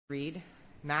Read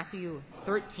Matthew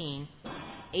 13,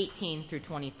 18 through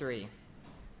 23.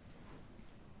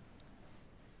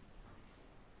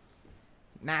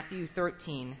 Matthew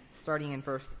 13, starting in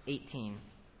verse 18.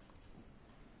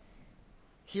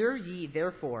 Hear ye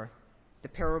therefore the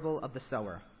parable of the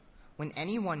sower. When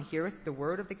any one heareth the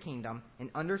word of the kingdom, and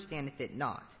understandeth it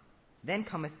not, then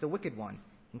cometh the wicked one,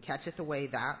 and catcheth away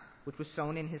that which was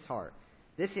sown in his heart.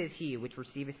 This is he which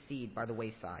receiveth seed by the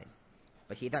wayside.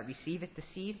 But he that receiveth the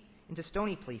seed into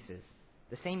stony places,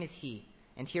 the same is he,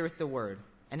 and heareth the word,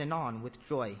 and anon with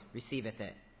joy receiveth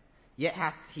it. Yet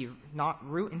hath he not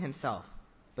root in himself,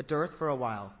 but dureth for a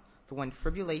while. For when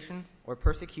tribulation or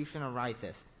persecution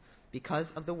ariseth because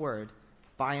of the word,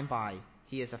 by and by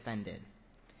he is offended.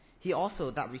 He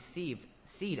also that received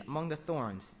seed among the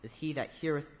thorns is he that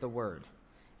heareth the word,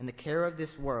 and the care of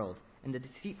this world and the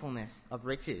deceitfulness of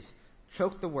riches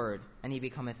choke the word, and he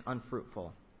becometh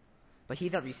unfruitful. But he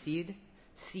that received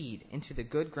seed into the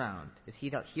good ground is he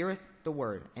that heareth the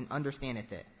word, and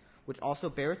understandeth it, which also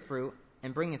beareth fruit,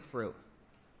 and bringeth fruit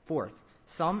forth,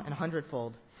 some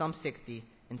 100-fold, some 60,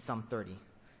 and some 30.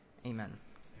 Amen.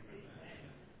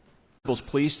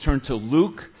 Please turn to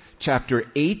Luke chapter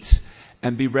 8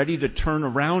 and be ready to turn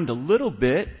around a little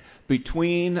bit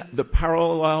between the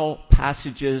parallel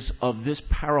passages of this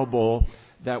parable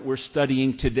that we're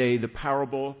studying today, the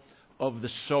parable of the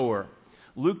sower.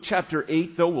 Luke chapter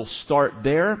 8, though, we'll start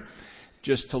there.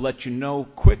 Just to let you know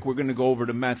quick, we're going to go over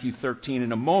to Matthew 13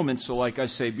 in a moment. So like I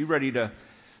say, be ready to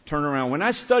turn around. When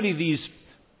I study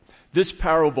this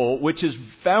parable, which is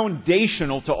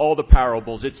foundational to all the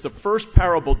parables, it's the first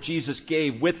parable Jesus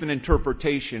gave with an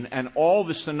interpretation, and all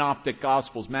the synoptic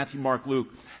gospels, Matthew, Mark, Luke,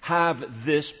 have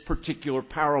this particular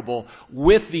parable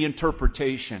with the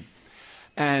interpretation.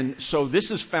 And so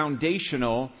this is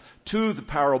foundational to the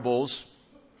parables,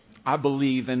 I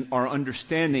believe, in our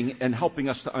understanding and helping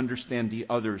us to understand the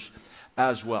others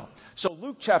as well. So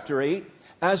Luke chapter 8,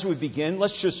 as we begin,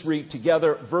 let's just read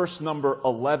together verse number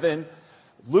 11.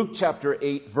 Luke chapter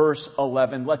 8, verse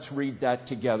 11. Let's read that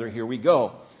together. Here we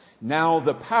go. Now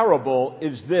the parable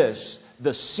is this: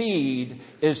 the seed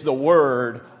is the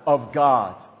word of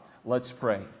God. Let's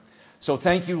pray. So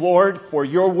thank you, Lord, for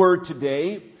your word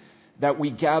today that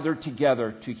we gather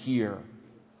together to hear.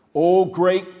 O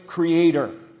great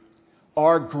Creator,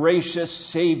 our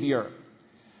gracious Savior,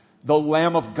 the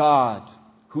Lamb of God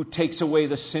who takes away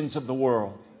the sins of the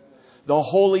world, the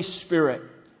Holy Spirit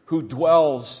who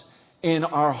dwells in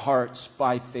our hearts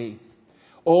by faith.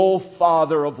 O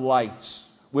Father of lights,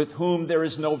 with whom there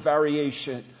is no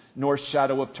variation nor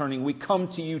shadow of turning, we come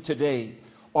to you today,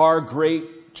 our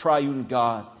great triune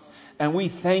God, and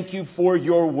we thank you for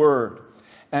your word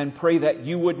and pray that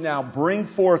you would now bring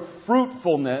forth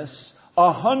fruitfulness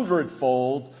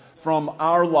 100-fold from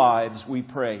our lives, we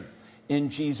pray. In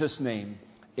Jesus' name,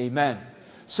 amen.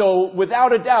 So,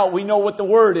 without a doubt, we know what the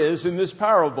word is in this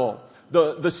parable.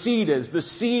 The seed is. The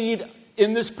seed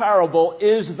in this parable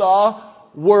is the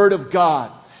word of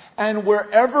God. And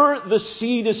wherever the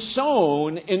seed is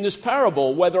sown in this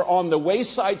parable, whether on the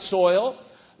wayside soil,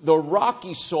 the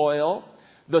rocky soil,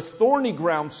 the thorny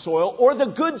ground soil, or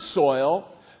the good soil,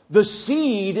 the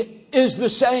seed is the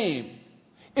same.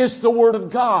 It's the word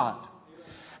of God.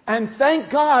 And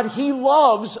thank God He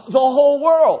loves the whole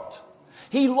world.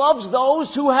 He loves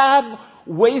those who have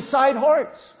wayside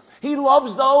hearts. He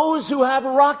loves those who have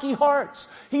rocky hearts.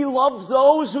 He loves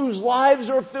those whose lives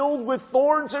are filled with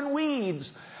thorns and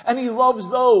weeds. And He loves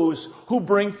those who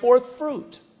bring forth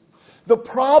fruit. The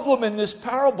problem in this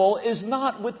parable is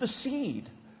not with the seed.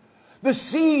 The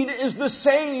seed is the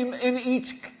same in each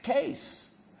case.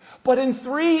 But in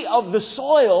 3 of the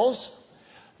soils,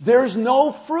 there's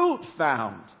no fruit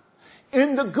found.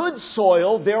 In the good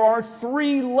soil, there are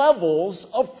 3 levels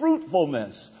of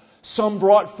fruitfulness. Some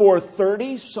brought forth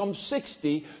 30, some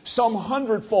 60, some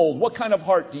 100-fold. What kind of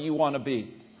heart do you want to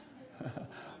be?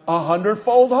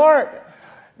 100-fold heart.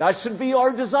 That should be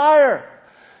our desire.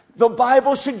 The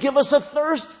Bible should give us a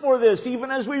thirst for this,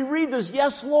 even as we read this.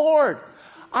 Yes, Lord.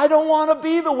 I don't want to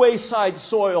be the wayside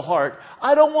soil heart.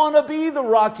 I don't want to be the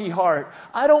rocky heart.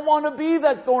 I don't want to be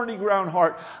that thorny ground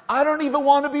heart. I don't even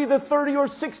want to be the 30 or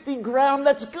 60 ground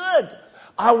that's good.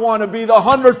 I want to be the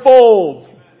 100-fold.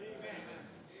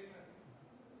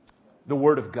 The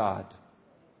Word of God.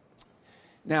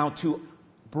 Now, to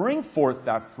bring forth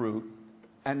that fruit,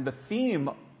 and the theme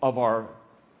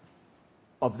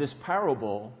of this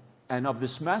parable and of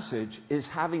this message is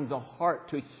having the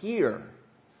heart to hear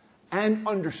and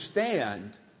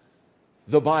understand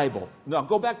the Bible. Now,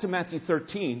 go back to Matthew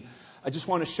 13. I just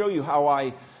want to show you how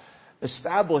I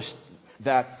established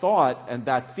that thought and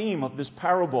that theme of this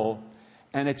parable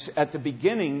And it's at the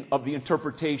beginning of the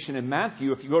interpretation in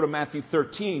Matthew. If you go to Matthew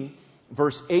 13,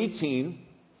 verse 18.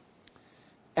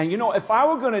 And you know, if I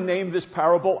were going to name this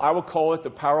parable, I would call it the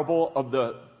parable of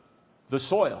the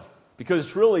soil. Because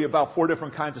it's really about 4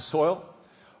 different kinds of soil.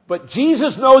 But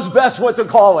Jesus knows best what to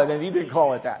call it, and he didn't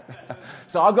call it that.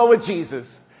 So I'll go with Jesus.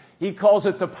 He calls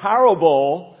it the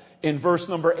parable in verse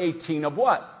number 18 of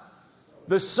what?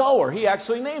 The sower. He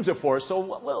actually names it for us. So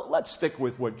let's stick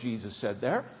with what Jesus said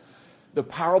there. The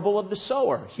parable of the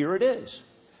sower. Here it is.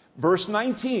 Verse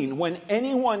 19. When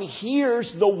anyone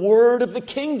hears the word of the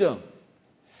kingdom,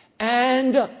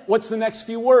 and what's the next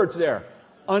few words there?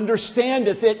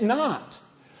 Understandeth it not.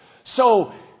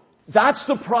 So that's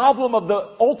the problem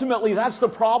ultimately that's the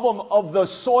problem of the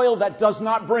soil that does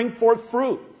not bring forth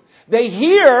fruit. They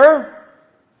hear,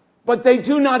 but they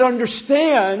do not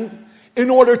understand in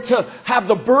order to have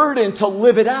the burden to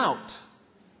live it out.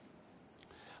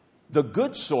 The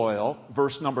good soil,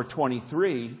 verse number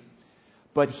 23,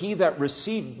 but he that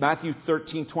received, Matthew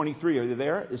 13:23, are you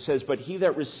there? It says, but he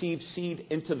that receives seed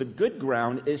into the good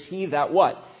ground is he that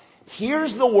what?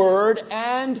 Hears the word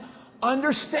and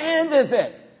understandeth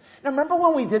it. Now remember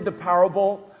when we did the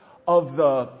parable of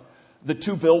the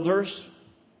 2 builders?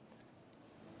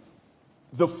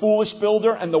 The foolish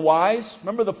builder and the wise?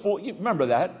 Remember the fool? You remember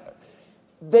that?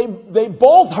 They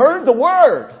both heard the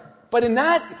word. But in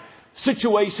that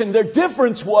situation, their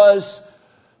difference was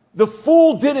the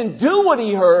fool didn't do what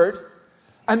he heard,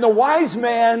 and the wise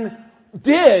man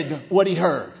did what he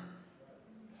heard.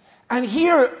 And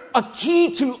here, a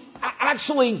key to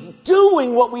actually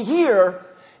doing what we hear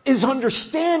is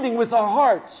understanding with our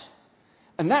hearts.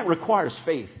 And that requires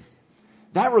faith.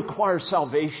 That requires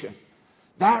salvation.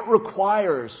 That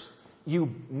requires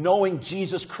you knowing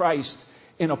Jesus Christ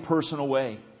in a personal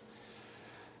way.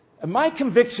 And my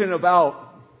conviction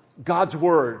about God's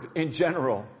Word in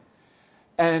general,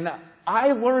 and I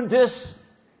learned this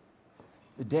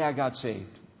the day I got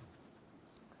saved.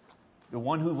 The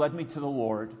one who led me to the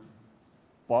Lord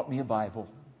bought me a Bible.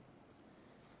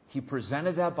 He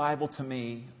presented that Bible to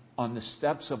me on the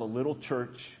steps of a little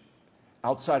church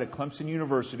outside of Clemson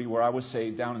University where I was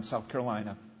saved down in South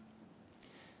Carolina.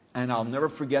 And I'll never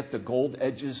forget the gold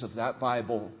edges of that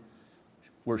Bible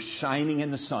were shining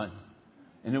in the sun.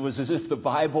 And it was as if the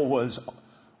Bible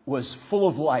was full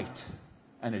of light.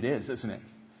 And it is, isn't it?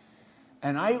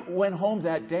 And I went home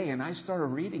that day and I started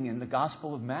reading in the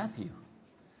Gospel of Matthew.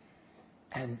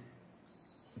 And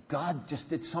God just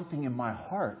did something in my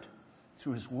heart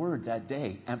through His Word that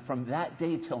day. And from that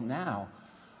day till now,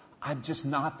 I've just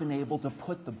not been able to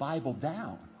put the Bible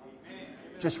down.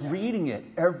 Just reading it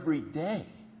every day.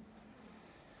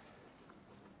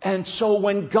 And so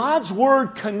when God's Word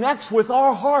connects with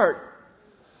our heart,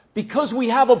 because we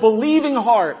have a believing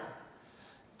heart,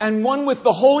 and one with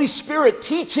the Holy Spirit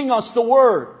teaching us the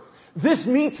Word, this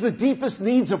meets the deepest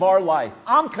needs of our life.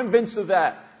 I'm convinced of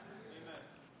that. Amen.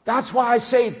 That's why I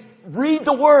say, read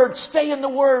the Word, stay in the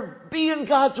Word, be in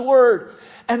God's Word,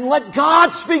 and let God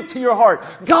speak to your heart.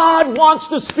 God wants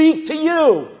to speak to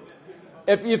you.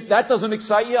 If that doesn't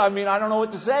excite you, I don't know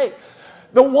what to say.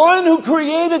 The one who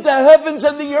created the heavens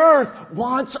and the earth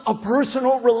wants a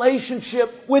personal relationship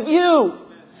with you.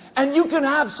 And you can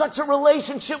have such a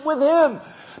relationship with Him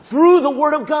through the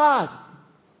Word of God.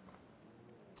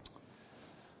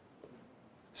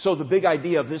 So the big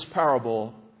idea of this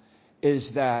parable is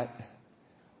that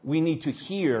we need to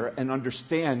hear and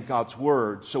understand God's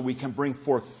Word so we can bring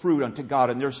forth fruit unto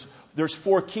God. And there's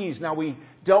 4 keys. Now, we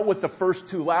dealt with the first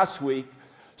 2 last week.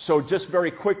 So just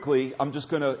very quickly, I'm just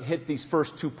going to hit these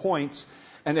first 2 points.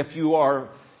 And if you want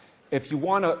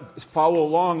to follow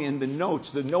along in the notes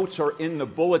are in the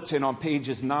bulletin on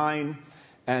pages 9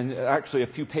 and actually a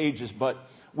few pages. But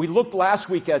we looked last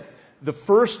week at the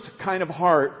first kind of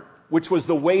heart, which was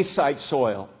the wayside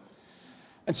soil.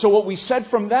 And so what we said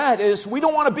from that is we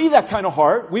don't want to be that kind of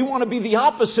heart. We want to be the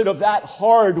opposite of that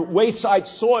hard wayside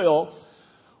soil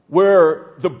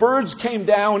where the birds came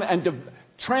down and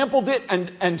trampled it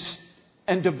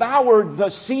and devoured the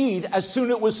seed as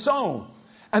soon as it was sown.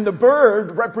 And the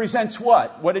bird represents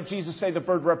what? What did Jesus say the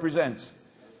bird represents?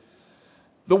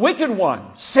 The wicked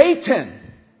one, Satan.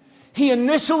 He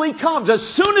initially comes. As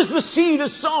soon as the seed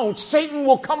is sown, Satan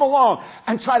will come along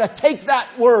and try to take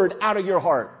that word out of your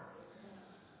heart.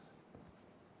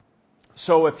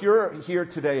 So if you're here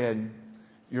today and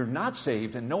you're not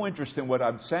saved and no interest in what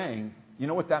I'm saying, you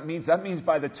know what that means? That means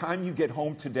by the time you get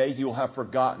home today, you'll have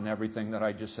forgotten everything that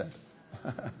I just said.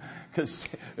 Because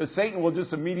Satan will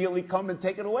just immediately come and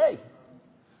take it away.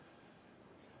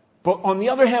 But on the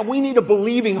other hand, we need a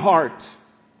believing heart.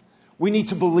 We need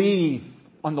to believe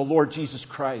on the Lord Jesus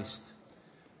Christ.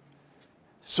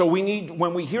 So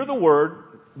when we hear the word,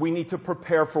 we need to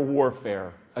prepare for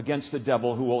warfare against the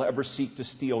devil who will ever seek to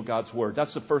steal God's word.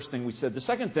 That's the first thing we said. The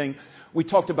second thing we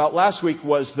talked about last week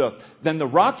was the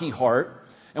rocky heart.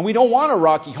 And we don't want a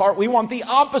rocky heart. We want the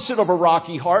opposite of a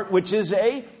rocky heart, which is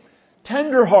a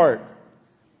tender heart.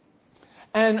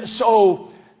 And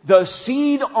so the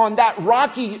seed on that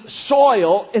rocky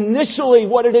soil, initially,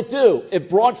 what did it do? It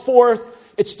brought forth,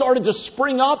 it started to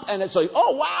spring up, and it's like,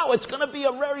 oh wow, it's going to be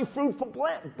a very fruitful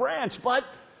branch. But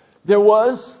there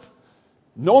was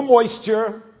no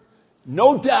moisture,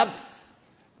 no depth.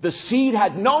 The seed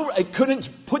it couldn't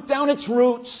put down its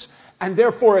roots, and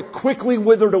therefore it quickly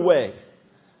withered away.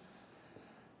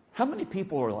 How many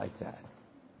people are like that?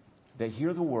 They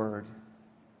hear the word,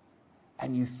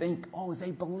 and you think, oh,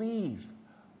 they believe.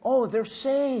 Oh, they're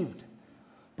saved.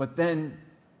 But then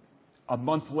a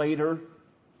month later,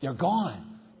 they're gone.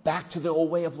 Back to the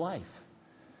old way of life.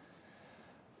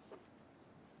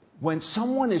 When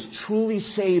someone is truly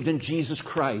saved in Jesus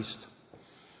Christ,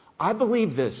 I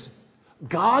believe this.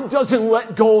 God doesn't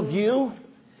let go of you,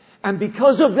 and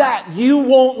because of that, you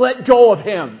won't let go of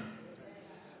Him.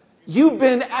 You've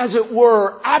been, as it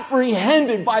were,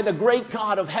 apprehended by the great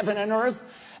God of heaven and earth.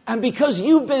 And because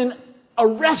you've been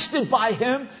arrested by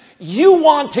Him, you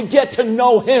want to get to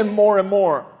know Him more and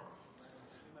more.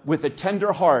 With a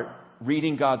tender heart,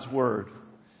 reading God's Word.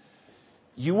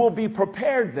 You will be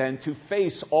prepared then to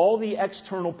face all the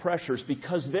external pressures,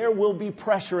 because there will be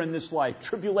pressure in this life.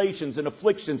 Tribulations and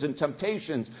afflictions and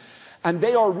temptations. And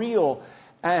they are real.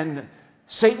 And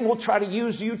Satan will try to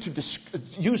use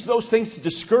those things to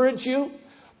discourage you,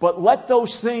 but let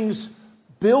those things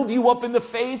build you up in the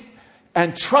faith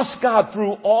and trust God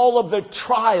through all of the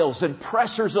trials and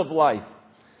pressures of life.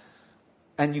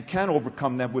 And you can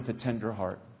overcome them with a tender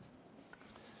heart.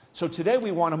 So today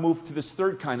we want to move to this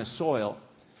third kind of soil.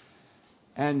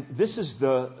 And this is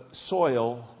the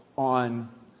soil on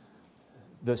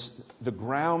the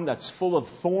ground that's full of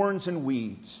thorns and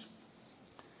weeds.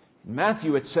 In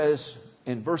Matthew, it says,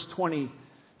 in verse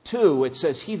 22, it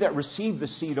says, he that received the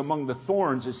seed among the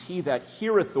thorns is he that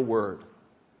heareth the word.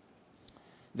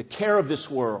 The care of this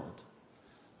world,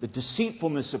 the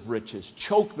deceitfulness of riches,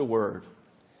 choke the word,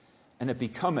 and it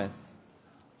becometh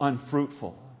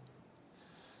unfruitful.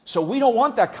 So we don't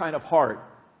want that kind of heart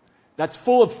that's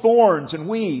full of thorns and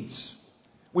weeds.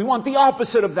 We want the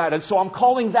opposite of that. And so I'm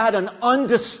calling that an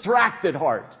undistracted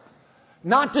heart.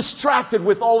 Not distracted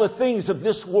with all the things of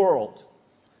this world.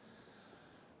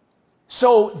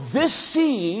 So this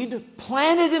seed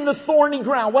planted in the thorny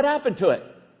ground, what happened to it?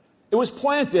 It was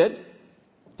planted.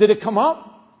 Did it come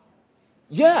up?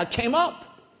 Yeah, it came up.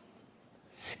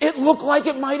 It looked like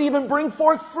it might even bring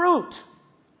forth fruit.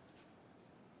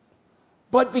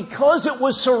 But because it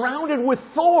was surrounded with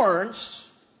thorns,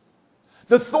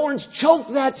 the thorns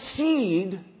choked that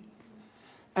seed.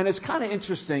 And it's kind of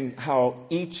interesting how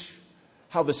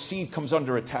the seed comes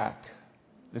under attack.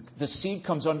 The seed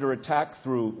comes under attack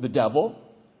through the devil,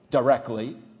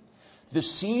 directly. The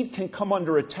seed can come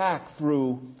under attack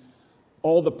through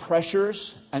all the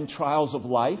pressures and trials of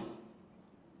life,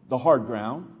 the hard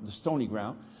ground, the stony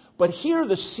ground. But here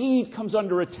the seed comes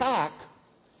under attack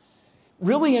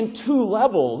really in two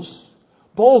levels,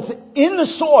 both in the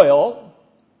soil,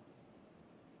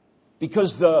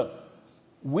 because the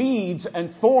weeds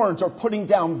and thorns are putting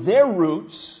down their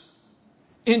roots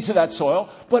into that soil,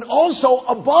 but also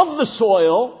above the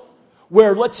soil,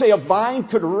 where, let's say, a vine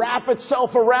could wrap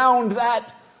itself around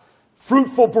that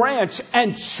fruitful branch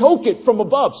and choke it from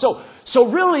above.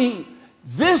 So really,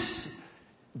 this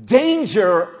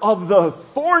danger of the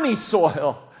thorny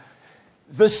soil,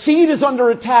 the seed is under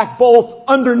attack both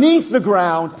underneath the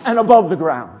ground and above the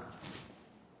ground.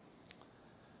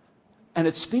 And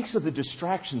it speaks of the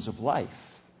distractions of life.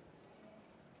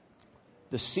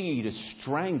 The seed is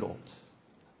strangled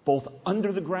both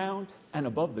under the ground and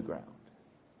above the ground.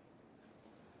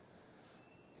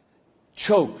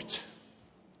 Choked.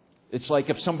 It's like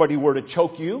if somebody were to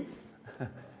choke you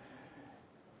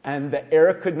and the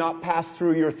air could not pass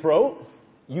through your throat,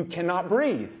 you cannot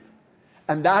breathe.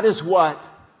 And that is what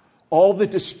all the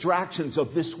distractions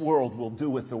of this world will do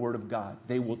with the Word of God.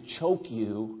 They will choke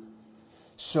you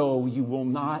so you will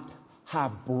not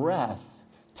have breath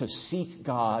to seek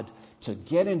God, to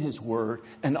get in His Word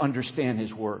and understand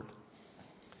His Word.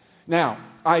 Now,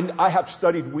 I have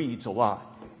studied weeds a lot.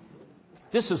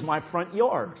 This is my front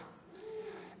yard.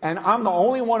 And I'm the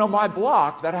only one on my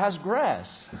block that has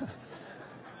grass.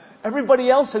 Everybody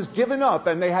else has given up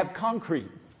and they have concrete.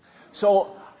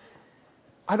 So,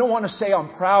 I don't want to say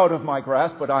I'm proud of my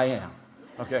grass, but I am.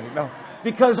 Okay, no.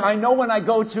 Because I know when I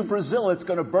go to Brazil, it's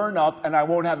going to burn up and I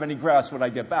won't have any grass when I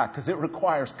get back. Because it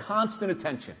requires constant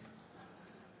attention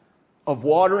of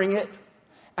watering it.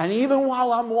 And even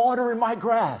while I'm watering my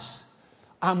grass,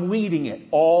 I'm weeding it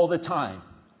all the time.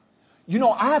 You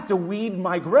know, I have to weed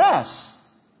my grass.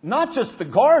 Not just the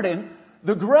garden,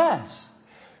 the grass.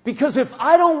 Because if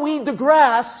I don't weed the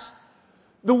grass,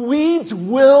 the weeds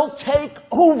will take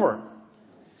over.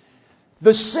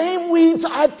 The same weeds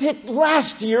I picked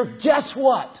last year, guess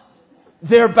what?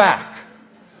 They're back.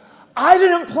 I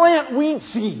didn't plant weed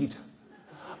seed.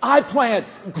 I plant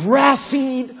grass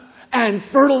seed and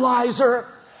fertilizer,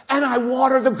 and I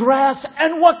water the grass,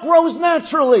 and what grows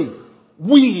naturally?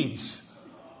 Weeds.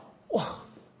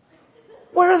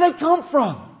 Where do they come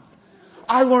from?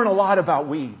 I learn a lot about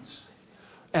weeds.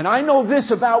 And I know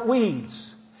this about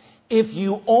weeds. If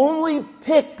you only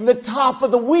pick the top of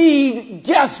the weed,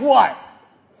 guess what?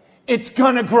 It's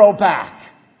gonna grow back.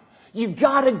 You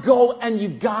gotta go and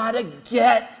you gotta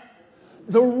get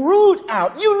the root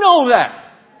out. You know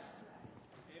that.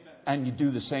 And you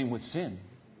do the same with sin.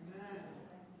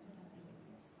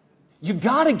 You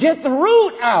gotta get the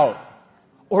root out,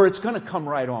 or it's gonna come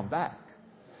right on back.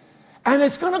 And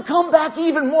it's gonna come back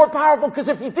even more powerful, because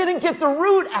if you didn't get the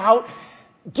root out,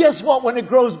 guess what? When it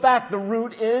grows back, the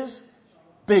root is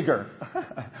bigger.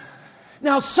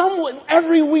 Now,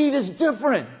 every weed is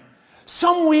different.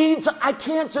 Some weeds I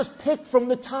can't just pick from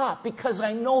the top because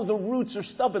I know the roots are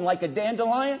stubborn like a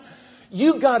dandelion.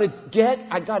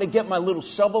 I gotta get my little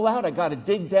shovel out. I gotta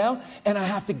dig down, and I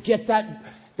have to get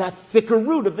that thicker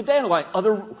root of the dandelion.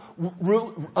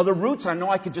 Other roots, I know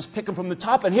I could just pick them from the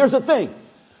top. And here's the thing: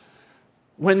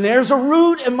 when there's a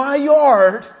root in my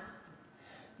yard,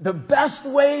 the best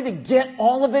way to get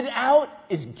all of it out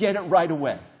is get it right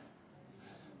away.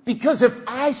 Because if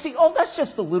I see, that's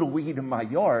just a little weed in my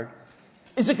yard,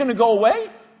 is it going to go away?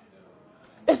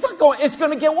 It's not going. It's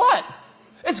going to get what?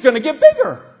 It's going to get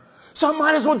bigger. So I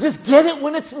might as well just get it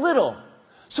when it's little.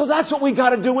 So that's what we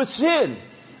got to do with sin.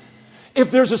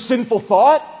 If there's a sinful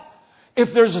thought,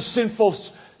 if there's a sinful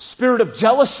spirit of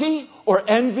jealousy or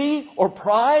envy or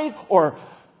pride or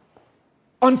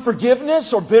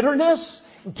unforgiveness or bitterness,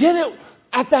 get it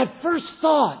at that first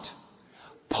thought.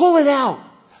 Pull it out.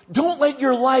 Don't let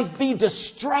your life be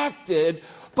distracted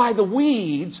by the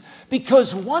weeds,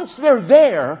 because once they're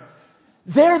there,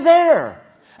 they're there.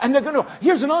 And they're going to...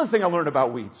 Here's another thing I learned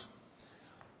about weeds.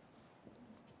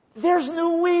 There's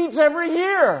new weeds every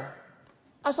year.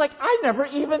 I was like, I never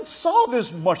even saw this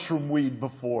mushroom weed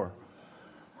before.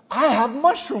 I have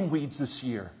mushroom weeds this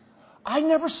year. I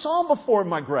never saw them before in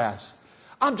my grass.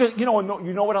 I'm just, you know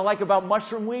what I like about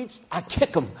mushroom weeds? I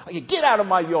kick them. I get out of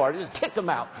my yard. Just kick them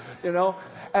out,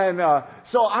 And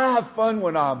so I have fun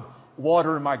when I'm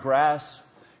watering my grass,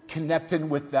 connecting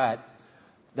with that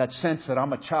sense that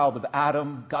I'm a child of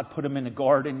Adam. God put him in the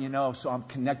garden, so I'm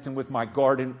connecting with my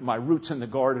garden, my roots in the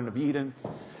Garden of Eden.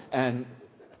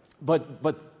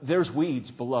 But there's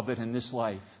weeds, beloved, in this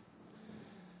life.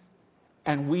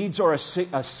 And weeds are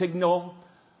a signal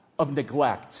of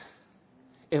neglect.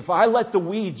 If I let the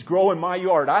weeds grow in my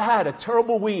yard, I had a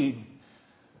terrible weed,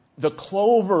 the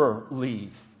clover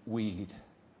leaf weed.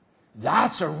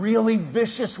 That's a really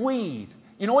vicious weed.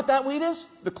 You know what that weed is?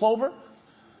 The clover?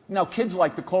 Now, kids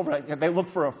like the clover. They look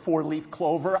for a 4-leaf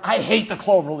clover. I hate the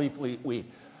clover leaf weed.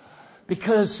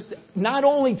 Because not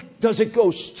only does it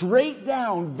go straight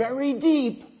down very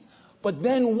deep, but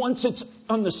then once it's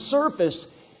on the surface,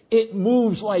 it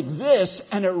moves like this,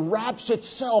 and it wraps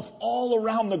itself all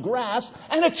around the grass,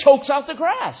 and it chokes out the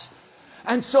grass.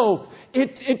 And so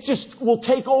it just will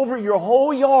take over your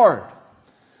whole yard.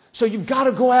 So you've got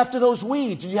to go after those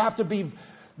weeds. You have to be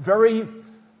very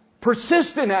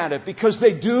persistent at it, because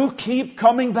they do keep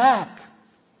coming back.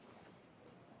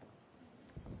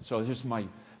 So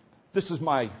this is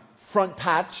my front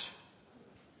patch.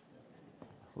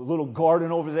 A little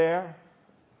garden over there.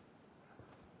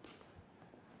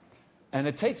 And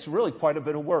it takes really quite a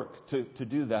bit of work to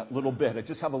do that little bit. I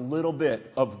just have a little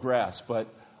bit of grass, but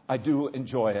I do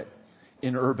enjoy it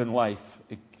in urban life.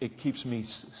 It keeps me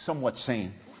somewhat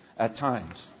sane at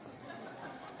times.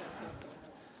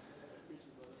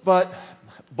 But,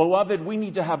 beloved, we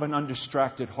need to have an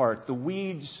undistracted heart. The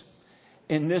weeds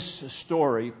in this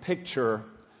story picture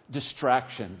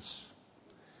distractions.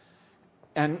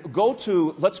 And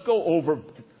let's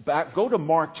go to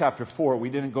Mark chapter 4. We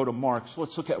didn't go to Mark, so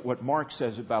let's look at what Mark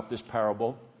says about this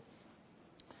parable.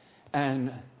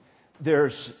 And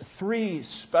there's 3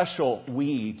 special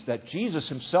weeds that Jesus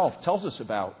himself tells us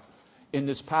about in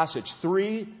this passage.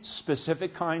 3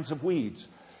 specific kinds of weeds.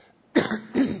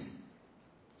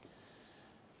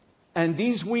 And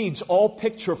these weeds all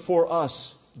picture for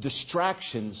us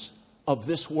distractions of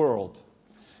this world.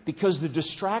 Because the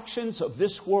distractions of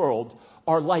this world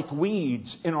are like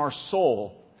weeds in our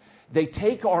soul. They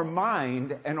take our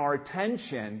mind and our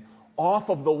attention off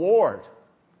of the Lord.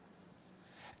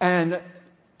 And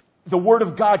the Word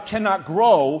of God cannot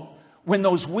grow when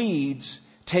those weeds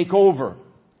take over.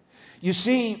 You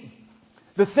see,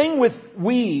 the thing with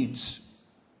weeds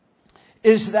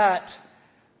is that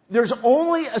there's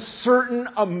only a certain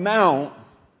amount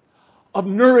of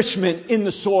nourishment in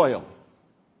the soil.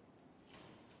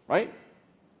 Right?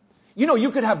 You know,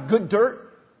 you could have good dirt.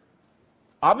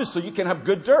 Obviously, you can have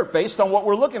good dirt based on what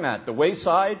we're looking at. The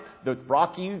wayside, the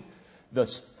rocky, the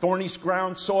thorny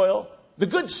ground soil, the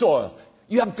good soil.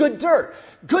 You have good dirt.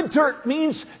 Good dirt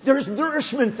means there's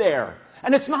nourishment there.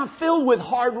 And it's not filled with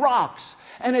hard rocks.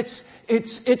 And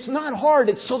it's not hard.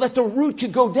 It's so that the root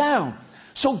could go down.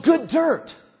 So good dirt.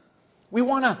 We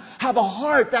want to have a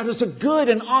heart that is a good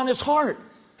and honest heart.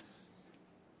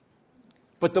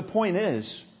 But the point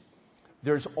is,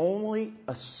 there's only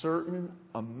a certain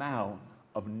amount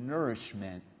of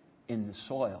nourishment in the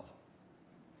soil.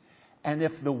 And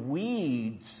if the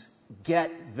weeds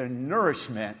get the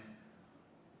nourishment,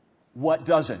 what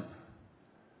doesn't?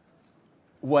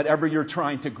 Whatever you're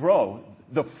trying to grow,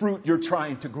 the fruit you're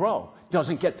trying to grow,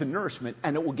 doesn't get the nourishment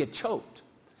and it will get choked.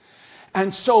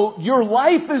 And so your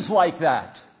life is like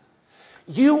that.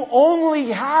 You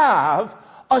only have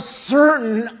a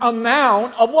certain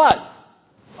amount of what?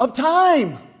 Of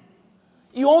time.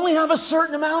 You only have a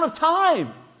certain amount of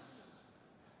time.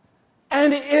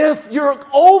 And if you're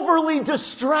overly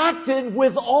distracted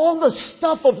with all the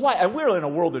stuff of life, and we're in a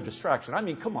world of distraction. I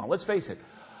mean, come on, let's face it.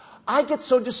 I get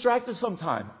so distracted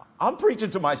sometimes. I'm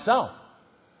preaching to myself.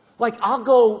 Like,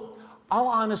 I'll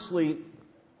honestly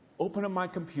open up my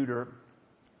computer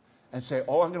and say,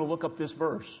 oh, I'm going to look up this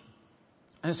verse.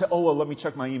 And I say, oh, well, let me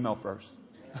check my email first.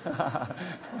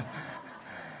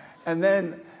 And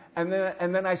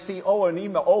then I see, oh, an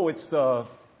email. Oh,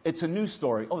 it's a news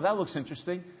story. Oh, that looks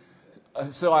interesting.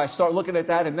 So I start looking at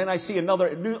that, and then I see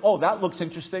another news. Oh, that looks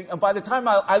interesting. And by the time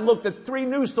I looked at 3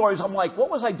 news stories, I'm like, what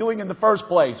was I doing in the first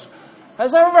place?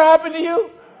 Has that ever happened to you?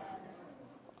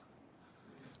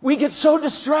 We get so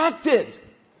distracted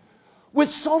with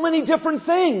so many different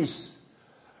things.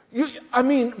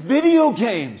 Video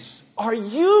games are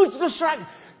huge distractions.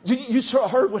 You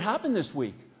heard what happened this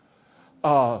week.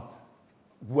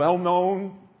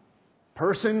 Well-known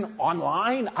person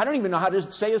online. I don't even know how to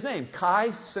say his name. Kai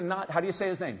Cenat. How do you say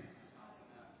his name?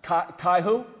 Kai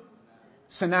who?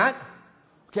 Cenat.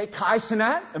 Okay, Kai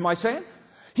Cenat. Am I saying?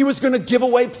 He was going to give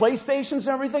away PlayStations and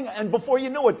everything, and before you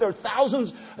know it, there are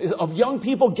thousands of young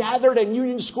people gathered in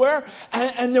Union Square,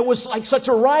 and there was like such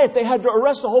a riot, they had to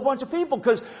arrest a whole bunch of people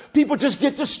because people just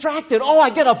get distracted. Oh,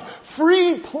 I get a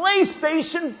free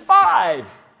PlayStation 5.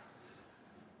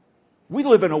 We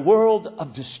live in a world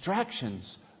of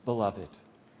distractions, beloved.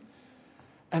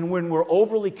 And when we're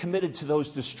overly committed to those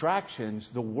distractions,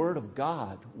 the Word of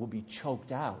God will be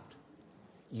choked out.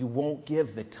 You won't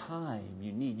give the time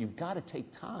you need. You've got to take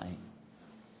time.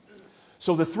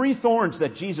 So the 3 thorns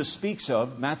that Jesus speaks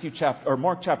of,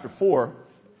 Mark chapter 4,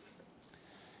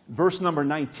 verse number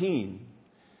 19,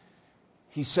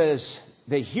 he says,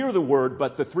 they hear the word,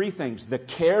 but the 3 things, the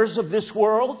cares of this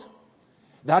world,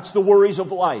 that's the worries of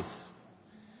life.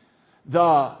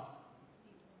 The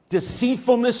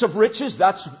deceitfulness of riches,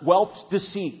 that's wealth's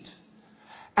deceit.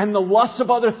 And the lust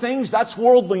of other things, that's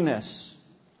worldliness.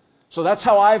 So that's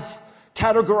how I've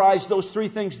categorized those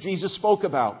 3 things Jesus spoke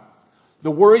about.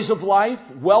 The worries of life,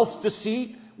 wealth's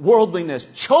deceit, worldliness.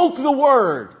 Choke the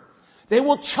word. They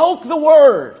will choke the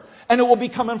word and it will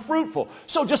become unfruitful.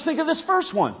 So just think of this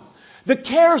first one. The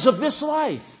cares of this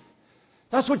life.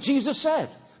 That's what Jesus said.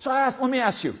 So let me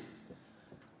ask you.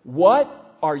 What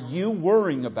are you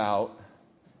worrying about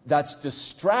that's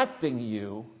distracting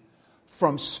you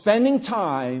from spending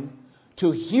time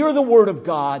to hear the Word of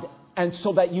God, and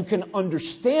so that you can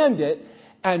understand it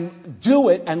and do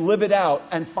it and live it out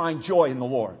and find joy in the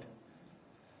Lord?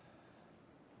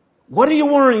 What are you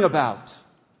worrying about?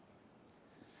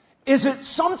 Is it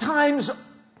sometimes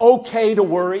okay to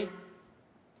worry?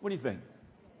 What do you think?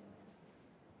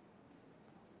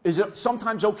 Is it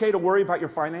sometimes okay to worry about your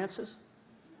finances?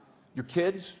 Your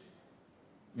kids?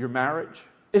 Your marriage?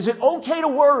 Is it okay to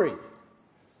worry?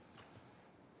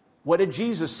 What did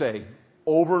Jesus say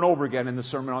over and over again in the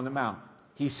Sermon on the Mount?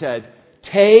 He said,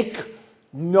 take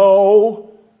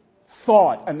no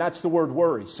thought. And that's the word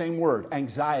worry. Same word,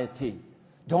 anxiety.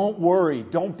 Don't worry.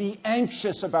 Don't be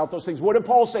anxious about those things. What did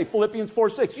Paul say? Philippians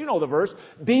 4:6. You know the verse.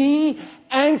 Be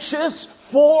anxious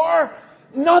for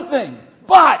nothing,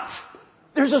 But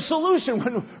there's a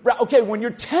solution. When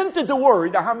you're tempted to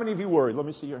worry. Now, how many of you worry? Let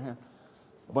me see your hand.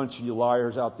 A bunch of you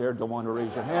liars out there don't want to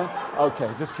raise your hand. Okay,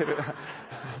 just kidding.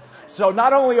 So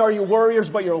not only are you worriers,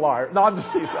 but you're liars. No, I'm just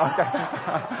teasing. Okay.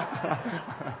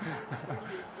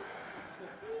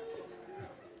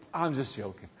 I'm just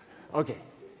joking. Okay.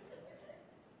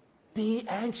 Be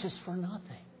anxious for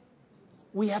nothing.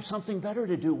 We have something better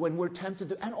to do when we're tempted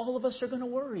to, and all of us are going to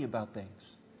worry about things.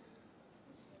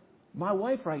 My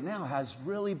wife right now has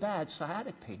really bad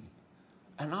sciatic pain,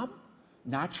 and I'm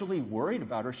naturally worried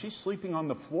about her. She's sleeping on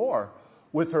the floor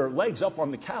with her legs up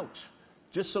on the couch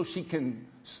just so she can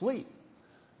sleep.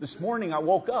 This morning I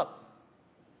woke up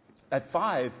at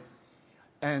 5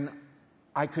 and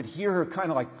I could hear her kind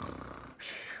of like,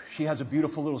 she has a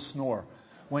beautiful little snore.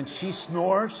 When she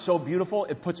snores so beautiful,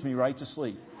 it puts me right to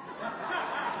sleep.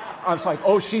 I was like,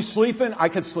 oh, she's sleeping? I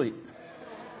could sleep.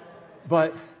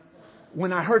 But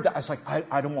when I heard that, I was like,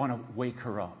 I don't want to wake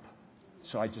her up.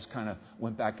 So I just kind of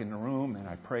went back in the room and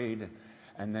I prayed.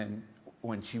 And then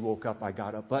when she woke up, I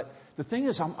got up. But the thing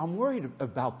is, I'm worried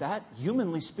about that,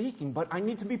 humanly speaking. But I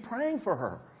need to be praying for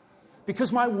her.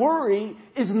 Because my worry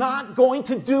is not going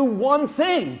to do one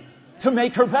thing to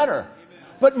make her better.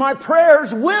 But my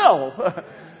prayers will.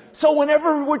 So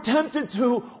whenever we're tempted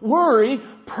to worry,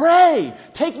 pray.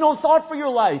 Take no thought for your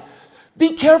life.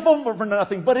 Be careful for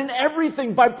nothing, but in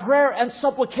everything by prayer and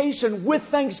supplication with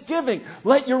thanksgiving,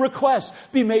 let your requests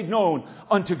be made known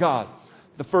unto God.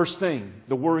 The first thing,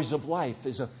 the worries of life,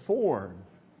 is a thorn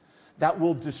that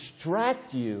will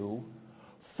distract you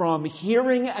from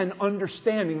hearing and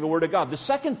understanding the Word of God. The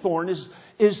second thorn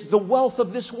is the wealth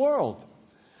of this world.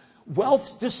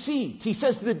 Wealth deceit. He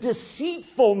says the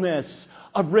deceitfulness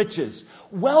of riches.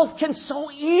 Wealth can so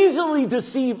easily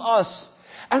deceive us.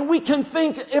 And we can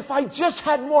think, if I just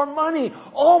had more money,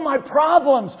 all my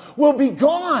problems will be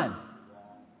gone.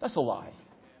 That's a lie.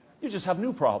 You just have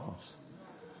new problems.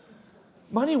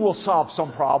 Money will solve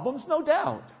some problems, no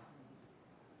doubt.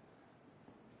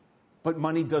 But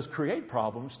money does create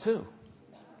problems too.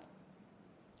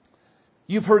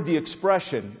 You've heard the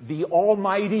expression, the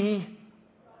almighty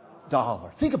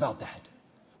dollar. Think about that.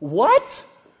 What?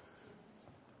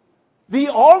 The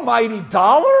almighty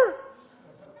dollar?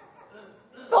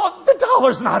 No, the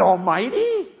dollar's not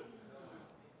almighty.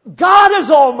 God is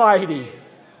almighty.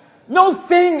 No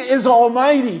thing is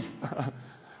almighty.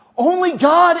 Only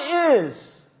God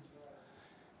is.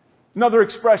 Another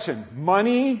expression,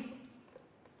 money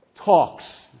talks.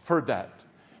 You've heard that.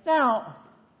 Now,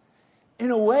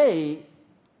 in a way,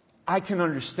 I can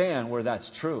understand where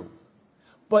that's true.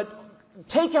 But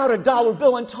take out a dollar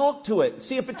bill and talk to it.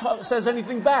 See if it says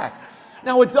anything back.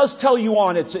 Now, it does tell you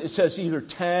on it. It says either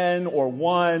 10 or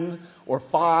 1 or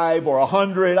 5 or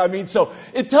 100. I mean, so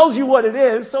it tells you what it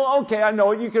is. So, okay, I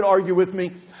know it. You can argue with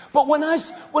me. But when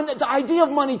the idea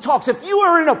of money talks, if you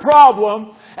are in a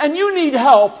problem and you need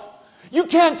help, you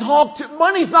can't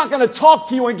money's not going to talk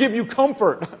to you and give you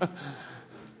comfort.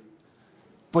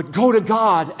 But go to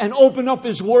God and open up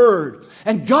His Word,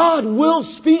 and God will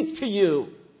speak to you.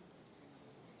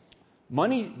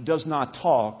 Money does not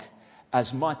talk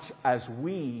as much as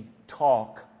we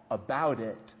talk about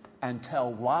it and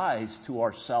tell lies to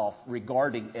ourselves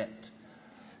regarding it.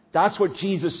 That's what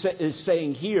Jesus is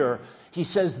saying here. He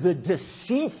says the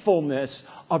deceitfulness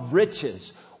of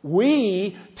riches.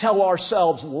 We tell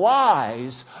ourselves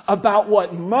lies about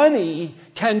what money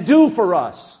can do for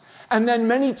us. And then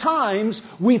many times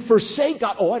we forsake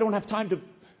God. Oh, I don't have time to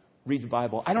read the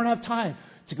Bible. I don't have time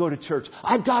to go to church.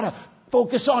 I've got to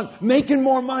focus on making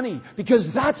more money because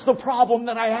that's the problem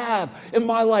that I have in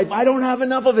my life. I don't have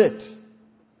enough of it.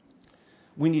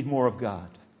 We need more of God.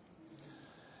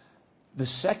 The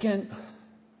second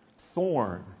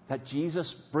thorn that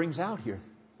Jesus brings out here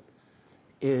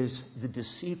is the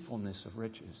deceitfulness of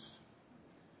riches.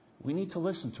 We need to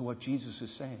listen to what Jesus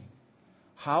is saying.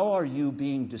 How are you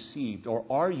being deceived, or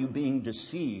are you being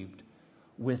deceived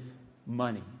with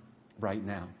money right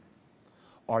now?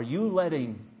 Are you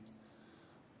letting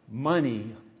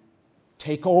money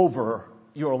take over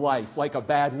your life like a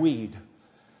bad weed?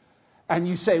 And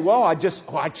you say, well, I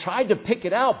tried to pick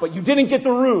it out, but you didn't get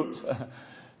the root.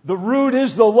 The root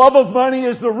is the love of money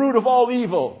is the root of all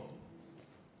evil.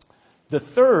 The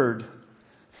third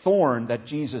thorn that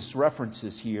Jesus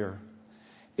references here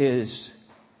is,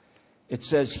 it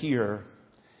says here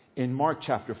in Mark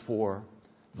chapter 4,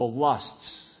 the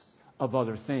lusts of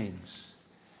other things.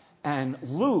 And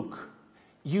Luke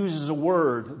uses a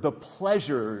word, the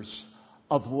pleasures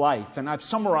of life. And I've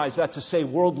summarized that to say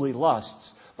worldly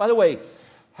lusts. By the way,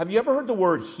 have you ever heard the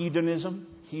word hedonism?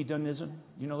 Hedonism.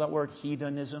 You know that word,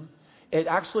 hedonism? It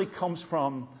actually comes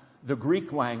from the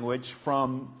Greek language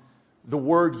from the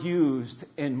word used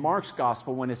in Mark's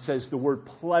gospel when it says the word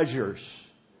pleasures.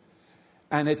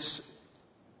 And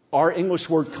our English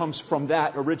word comes from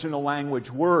that original language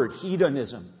word,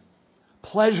 hedonism.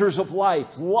 Pleasures of life,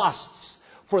 lusts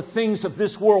for things of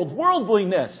this world,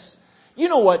 worldliness. You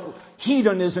know what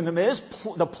hedonism is,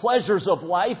 the pleasures of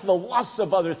life, the lusts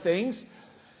of other things.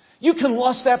 You can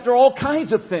lust after all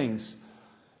kinds of things.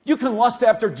 You can lust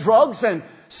after drugs and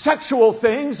sexual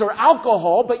things or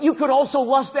alcohol, but you could also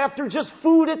lust after just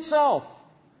food itself.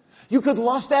 You could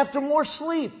lust after more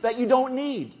sleep that you don't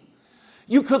need.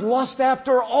 You could lust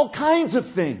after all kinds of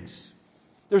things.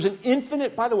 There's an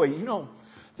infinite, by the way,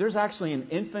 there's actually an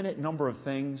infinite number of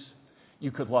things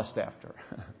you could lust after.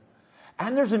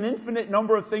 And there's an infinite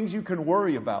number of things you can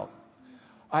worry about.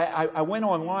 I went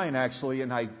online, actually,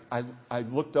 and I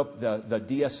looked up the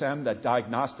DSM, the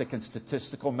Diagnostic and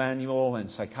Statistical Manual,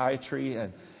 and psychiatry,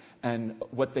 and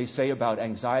what they say about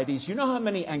anxieties. You know how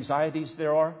many anxieties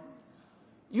there are?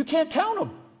 You can't count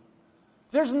them.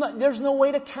 There's no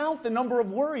way to count the number of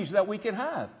worries that we can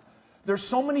have. There's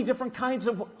so many different kinds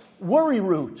of worry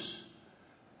roots.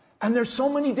 And there's so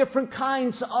many different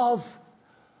kinds of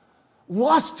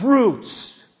lust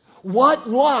roots. What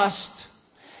lust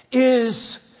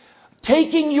is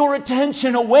taking your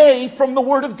attention away from the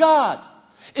Word of God?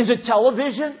 Is it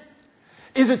television?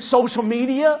 Is it social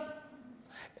media?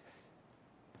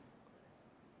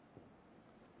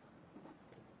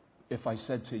 If I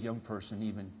said to a young person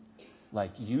even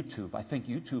like YouTube, I think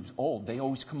YouTube's old. They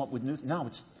always come up with new. Now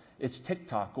it's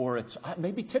TikTok, or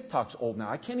maybe TikTok's old now.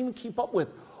 I can't even keep up with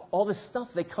all this stuff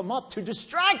they come up to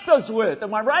distract us with.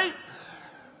 Am I right?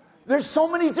 There's so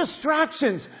many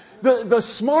distractions. The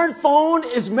smartphone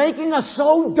is making us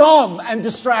so dumb and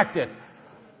distracted.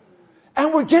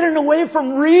 And we're getting away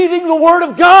from reading the Word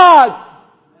of God.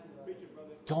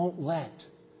 Don't let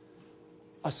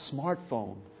a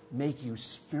smartphone make you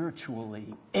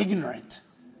spiritually ignorant,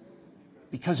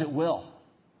 because it will.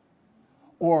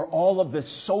 Or all of the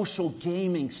social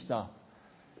gaming stuff.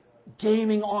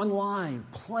 Gaming online,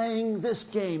 playing this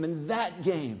game and that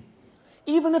game.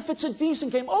 Even if it's a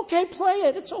decent game, okay, play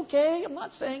it. It's okay. I'm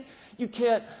not saying you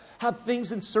can't have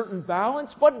things in certain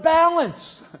balance, but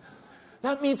balance.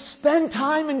 That means spend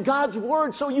time in God's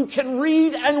Word so you can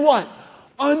read and what?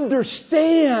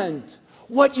 Understand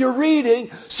what you're reading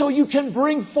so you can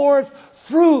bring forth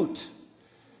fruit.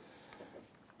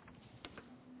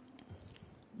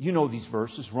 You know these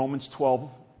verses, Romans 12,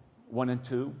 1 and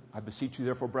 2. I beseech you,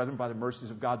 therefore, brethren, by the mercies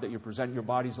of God, that you present your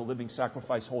bodies a living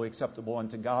sacrifice, wholly acceptable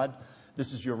unto God.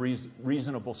 This is your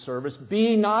reasonable service.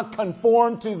 Be not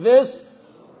conformed to this.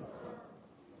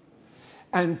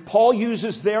 And Paul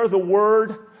uses there the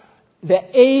word, the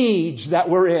age that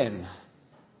we're in.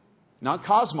 Not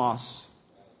cosmos,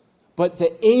 but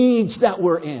the age that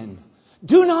we're in.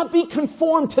 Do not be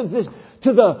conformed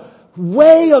to the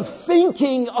way of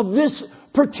thinking of this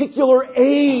particular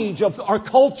age of our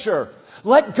culture.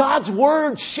 Let God's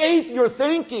Word shape your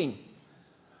thinking.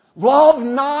 Love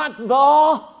not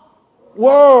the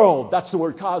world. That's the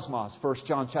word cosmos, 1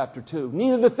 John chapter 2.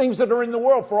 Neither the things that are in the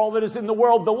world, for all that is in the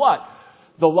world, the what?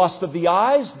 The lust of the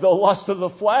eyes, the lust of the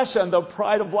flesh, and the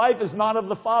pride of life is not of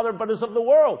the Father, but is of the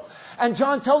world. And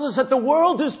John tells us that the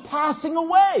world is passing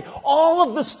away. All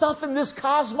of the stuff in this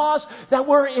cosmos that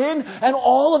we're in, and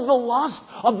all of the lust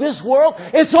of this world,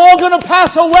 it's all going to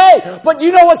pass away. But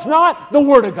you know what's not? The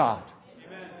Word of God.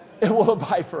 Amen. It will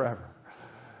abide forever.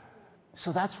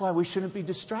 So that's why we shouldn't be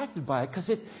distracted by it, because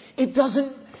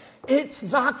it's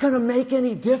not going to make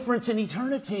any difference in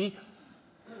eternity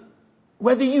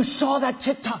whether you saw that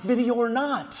TikTok video or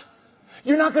not.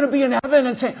 You're not going to be in heaven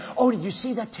and say, "Oh, did you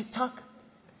see that TikTok?"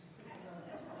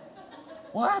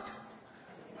 What?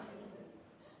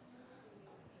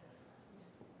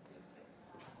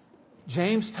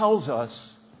 James tells us,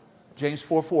 James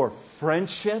 4:4,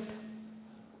 friendship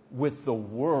with the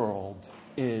world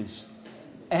is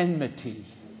enmity,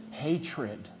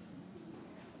 hatred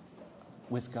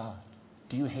with God.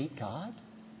 Do you hate God?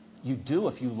 You do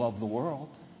if you love the world.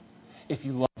 If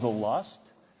you love the lust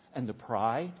and the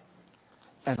pride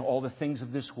and all the things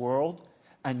of this world,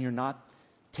 and you're not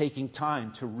taking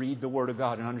time to read the Word of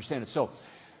God and understand it. So,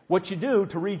 what you do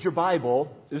to read your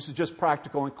Bible, this is just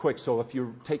practical and quick, so if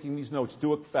you're taking these notes,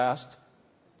 do it fast.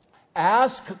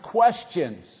 Ask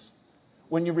questions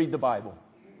when you read the Bible.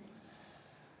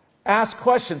 Ask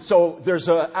questions. So there's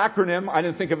an acronym, I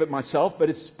didn't think of it myself, but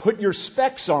it's put your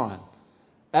specs on.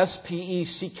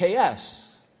 S-P-E-C-K-S.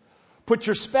 Put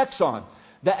your specs on.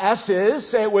 The S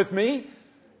is, say it with me,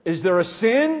 is there a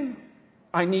sin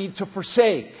I need to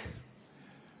forsake?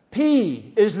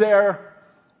 P, is there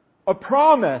a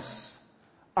promise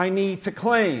I need to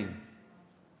claim?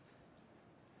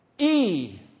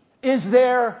 E, is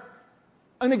there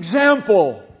an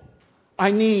example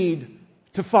I need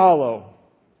to follow?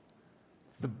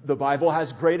 The Bible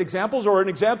has great examples, or an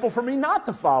example for me not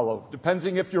to follow,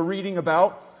 depending if you're reading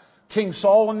about King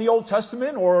Saul in the Old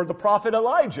Testament or the prophet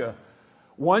Elijah.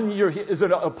 One, is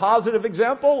it a positive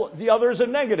example? The other is a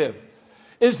negative.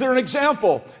 Is there an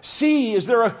example? C, is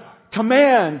there a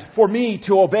command for me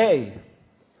to obey?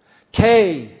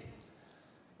 K,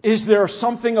 is there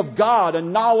something of God, a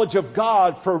knowledge of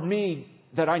God for me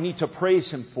that I need to praise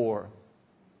Him for?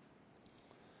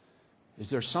 Is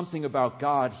there something about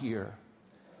God here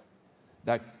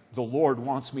that the Lord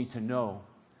wants me to know?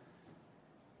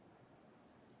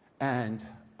 And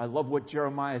I love what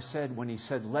Jeremiah said when he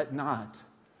said, let not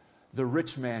the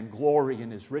rich man glory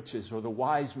in his riches, or the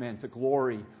wise man to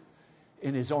glory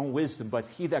in his own wisdom, but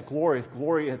he that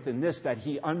glorieth in this, that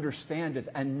he understandeth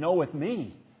and knoweth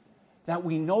me. That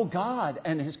we know God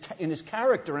and in His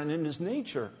character and in His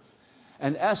nature.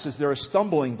 And S, is there a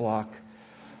stumbling block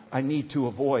I need to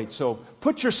avoid? So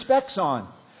put your specs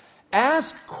on.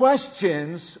 Ask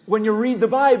questions when you read the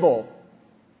Bible.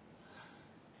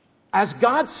 As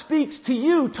God speaks to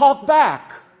you, talk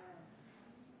back.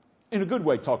 In a good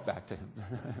way, talk back to Him.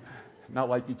 Not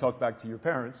like you talk back to your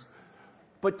parents.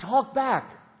 But talk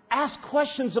back. Ask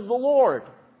questions of the Lord.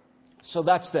 So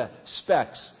that's the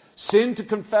specs. Sin to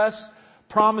confess,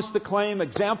 promise to claim,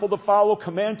 example to follow,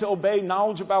 command to obey,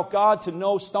 knowledge about God to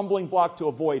know, stumbling block to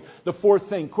avoid. The fourth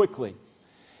thing, quickly,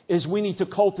 is we need to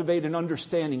cultivate an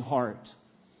understanding heart.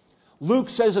 Luke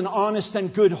says an honest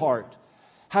and good heart.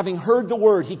 Having heard the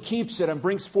word, he keeps it and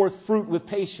brings forth fruit with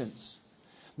patience.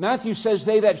 Matthew says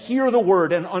they that hear the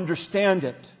word and understand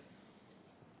it.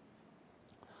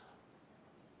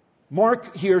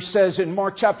 Mark here says in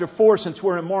Mark chapter 4, since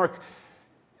we're in Mark,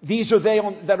 these are they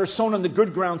that are sown on the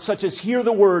good ground, such as hear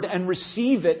the word and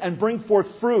receive it and bring forth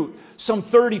fruit. Some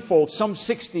 30-fold, some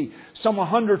 60, some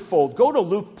 100-fold. Go to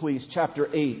Luke, please, chapter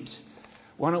 8.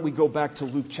 Why don't we go back to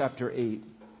Luke chapter 8?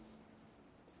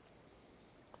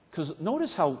 Because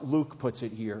notice how Luke puts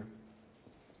it here.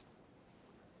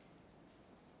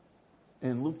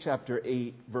 In Luke chapter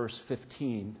 8, verse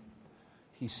 15,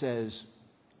 he says,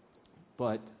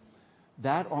 but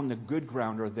that on the good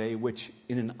ground are they which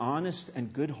in an honest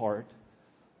and good heart,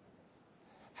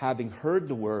 having heard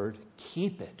the word,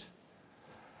 keep it.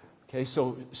 Okay,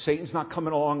 so Satan's not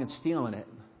coming along and stealing it.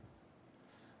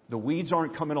 The weeds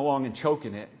aren't coming along and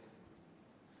choking it.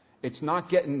 It's not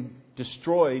getting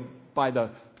destroyed by the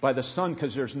sun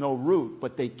because there's no root,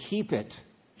 but they keep it.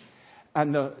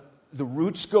 And the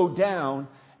roots go down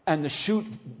and the shoot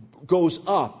goes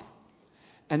up.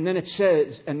 And then it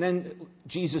says, and then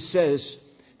Jesus says,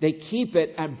 they keep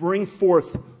it and bring forth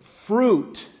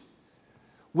fruit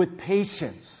with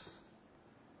patience.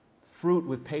 Fruit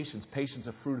with patience. Patience,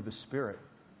 a fruit of the Spirit.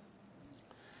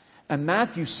 And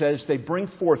Matthew says they bring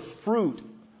forth fruit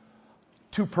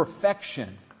to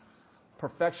perfection.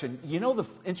 Perfection. You know the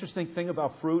interesting thing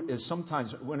about fruit is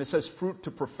sometimes when it says fruit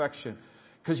to perfection,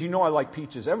 because you know I like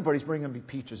peaches. Everybody's bringing me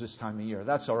peaches this time of year.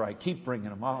 That's all right. Keep bringing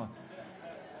them on.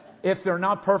 If they're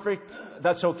not perfect,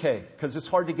 that's okay, because it's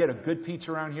hard to get a good peach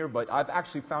around here, but I've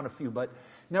actually found a few. But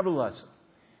nevertheless,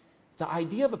 the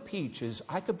idea of a peach is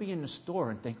I could be in the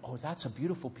store and think, oh, that's a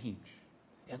beautiful peach.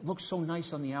 It looks so nice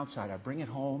on the outside. I bring it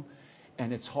home,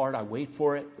 and it's hard. I wait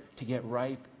for it to get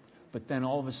ripe, but then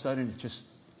all of a sudden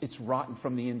it's rotten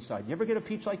from the inside. You ever get a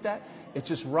peach like that? It's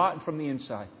just rotten from the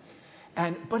inside.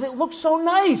 But it looks so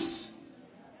nice.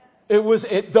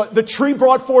 The tree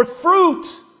brought forth fruit,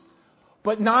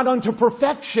 but not unto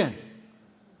perfection.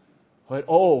 But,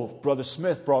 Brother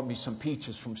Smith brought me some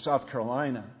peaches from South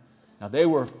Carolina. Now, they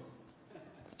were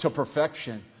to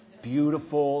perfection.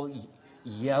 Beautiful,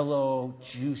 yellow,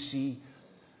 juicy.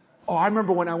 I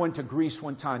remember when I went to Greece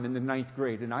one time in the 9th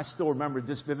grade, and I still remember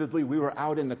this vividly. We were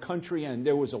out in the country, and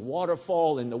there was a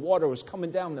waterfall, and the water was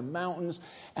coming down the mountains,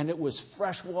 and it was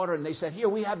fresh water. And they said, here,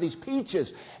 we have these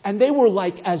peaches. And they were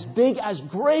like as big as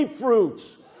grapefruits.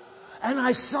 And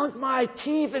I sunk my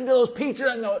teeth into those peaches,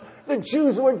 and the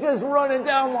juice were just running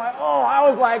down my... I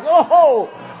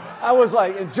was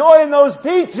like enjoying those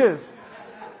peaches.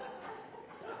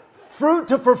 Fruit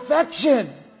to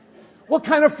perfection. What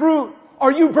kind of fruit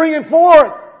are you bringing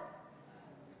forth?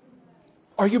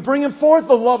 Are you bringing forth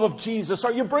the love of Jesus?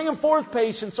 Are you bringing forth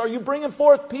patience? Are you bringing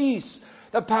forth peace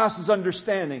that passes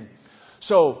understanding?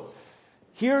 So,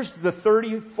 here's the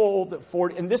 30-fold,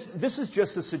 40, and this is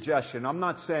just a suggestion. I'm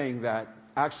not saying that.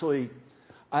 Actually,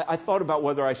 I thought about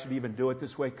whether I should even do it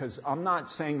this way, because I'm not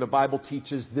saying the Bible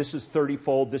teaches this is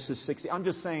 30-fold, this is 60. I'm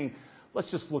just saying Let's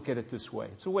just look at it this way.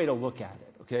 It's a way to look at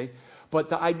it, okay? But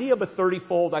the idea of a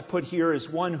 30-fold I put here is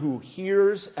one who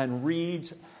hears and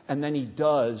reads and then he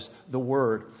does the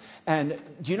Word. And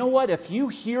do you know what? If you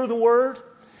hear the Word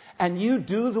and you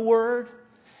do the Word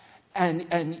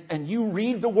and you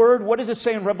read the Word, what does it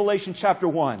say in Revelation chapter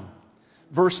 1,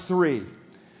 verse 3?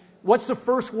 What's the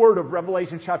first word of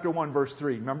Revelation chapter 1, verse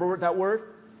 3? Remember that word?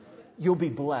 You'll be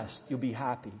blessed. You'll be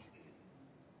happy.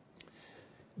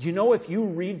 Do you know if you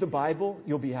read the Bible,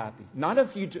 you'll be happy? Not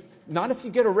if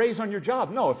you get a raise on your job.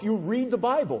 No, if you read the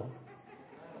Bible.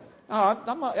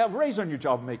 A raise on your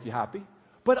job will make you happy.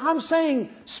 But I'm saying,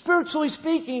 spiritually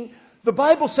speaking, the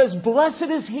Bible says, blessed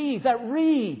is he that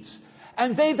reads,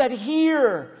 and they that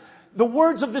hear the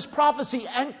words of this prophecy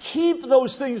and keep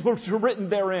those things which are written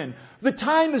therein. The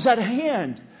time is at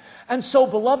hand. And so,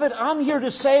 beloved, I'm here to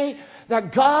say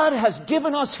that God has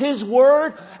given us His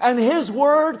Word, and His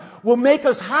Word will make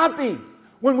us happy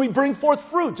when we bring forth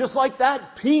fruit. Just like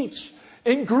that peach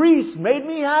in Greece made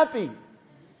me happy.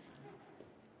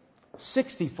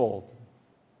 60-fold.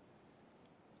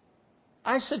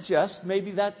 I suggest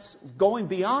maybe that's going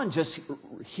beyond just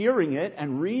hearing it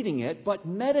and reading it, but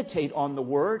meditate on the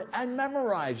Word and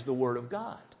memorize the Word of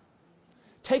God.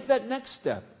 Take that next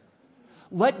step.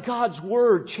 Let God's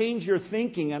Word change your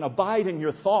thinking and abide in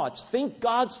your thoughts. Think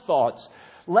God's thoughts.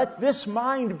 Let this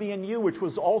mind be in you, which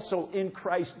was also in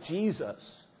Christ Jesus.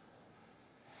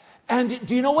 And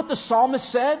do you know what the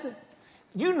psalmist said?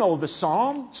 You know the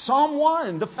psalm. Psalm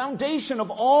 1, the foundation of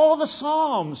all the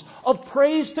psalms of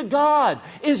praise to God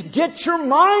is get your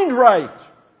mind right.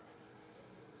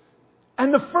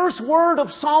 And the first word of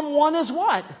Psalm 1 is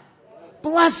what?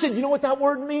 Blessed. You know what that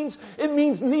word means? It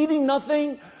means needing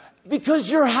nothing because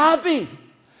you're happy.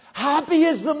 Happy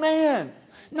is the man.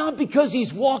 Not because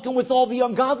he's walking with all the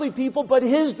ungodly people, but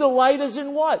his delight is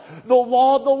in what? The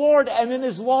law of the Lord. And in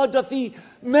His law doth he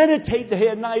meditate day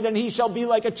and night, and he shall be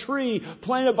like a tree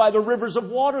planted by the rivers of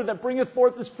water that bringeth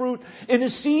forth his fruit in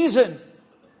his season.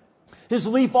 His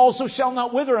leaf also shall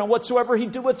not wither, and whatsoever he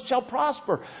doeth shall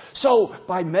prosper. So,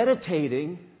 by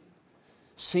meditating,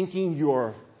 sinking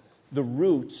the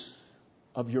roots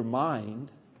of your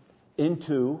mind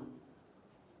into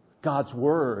God's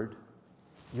Word,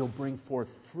 you'll bring forth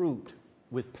fruit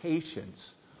with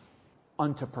patience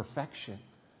unto perfection.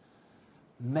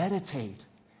 Meditate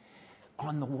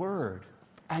on the Word.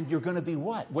 And you're going to be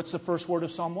what? What's the first word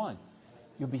of Psalm 1?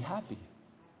 You'll be happy.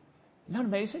 Isn't that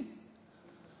amazing?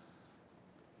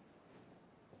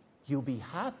 You'll be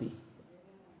happy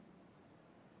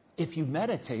if you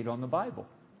meditate on the Bible.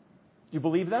 You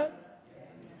believe that?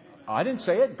 I didn't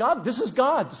say it. God, this is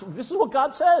God. This is what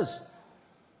God says.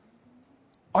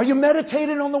 Are you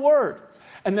meditating on the Word?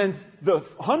 And then the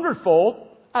 100-fold,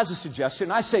 as a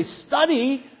suggestion, I say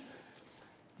study,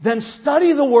 then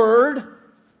study the Word.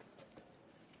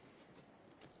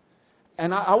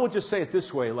 And I would just say it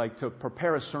this way, like to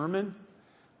prepare a sermon,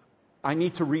 I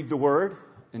need to read the Word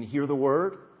and hear the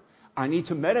Word. I need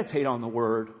to meditate on the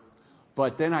Word,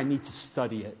 but then I need to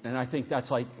study it. And I think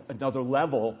that's like another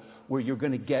level where you're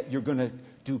going to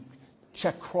do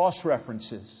check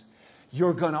cross-references.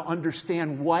 You're going to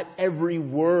understand what every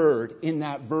word in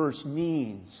that verse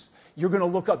means. You're going to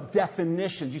look up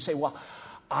definitions. You say, well,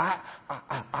 I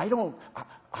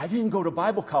didn't go to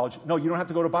Bible college. No, you don't have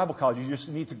to go to Bible college. You just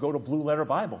need to go to Blue Letter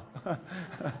Bible.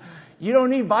 You don't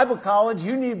need Bible college.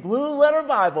 You need Blue Letter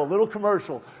Bible. Little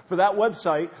commercial for that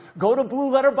website. Go to Blue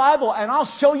Letter Bible and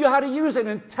I'll show you how to use it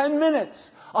in 10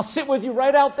 minutes. I'll sit with you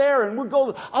right out there and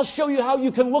I'll show you how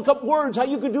you can look up words, how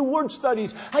you can do word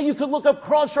studies, how you can look up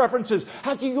cross-references,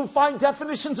 how you can find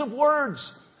definitions of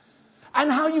words, and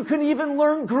how you can even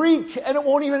learn Greek and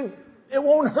it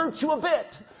won't hurt you a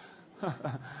bit.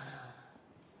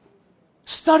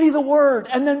 Study the Word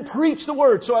and then preach the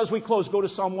Word. So as we close, go to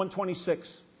Psalm 126.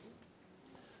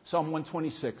 Psalm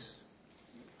 126.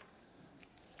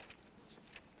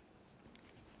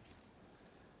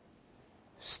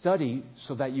 Study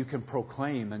so that you can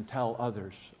proclaim and tell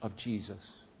others of Jesus.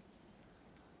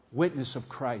 Witness of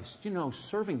Christ. You know,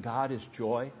 serving God is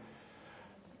joy.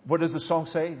 What does the song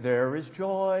say? There is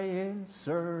joy in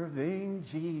serving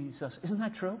Jesus. Isn't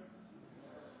that true?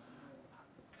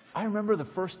 I remember the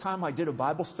first time I did a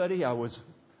Bible study, I was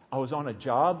on a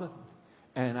job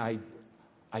and I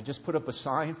just put up a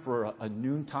sign for a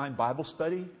noontime Bible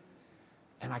study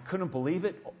and I couldn't believe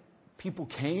it. People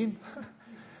came.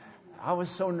 I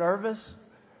was so nervous,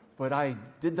 but I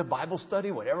did the Bible study,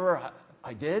 whatever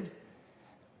I did.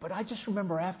 But I just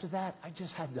remember after that,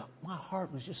 my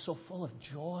heart was just so full of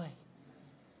joy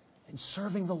in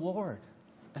serving the Lord.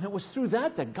 And it was through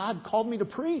that God called me to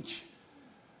preach.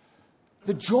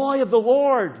 The joy of the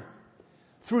Lord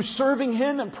through serving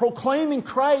Him and proclaiming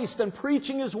Christ and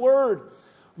preaching His Word.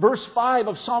 Verse 5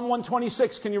 of Psalm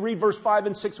 126. Can you read verse 5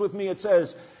 and 6 with me? It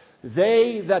says,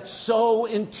 "They that sow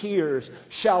in tears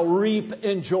shall reap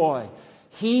in joy.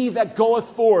 He that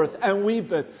goeth forth and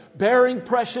weepeth, bearing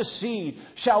precious seed,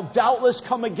 shall doubtless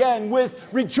come again with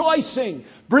rejoicing,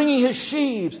 bringing his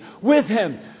sheaves with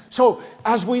him." So,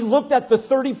 as we looked at the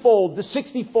 30-fold, the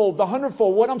 60-fold, the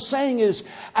 100-fold, what I'm saying is,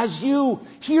 as you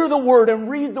hear the Word and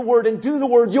read the Word and do the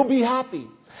Word, you'll be happy.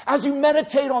 As you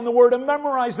meditate on the Word and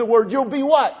memorize the Word, you'll be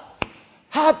what?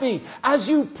 Happy. As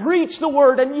you preach the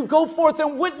Word and you go forth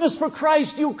and witness for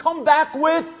Christ, you come back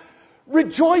with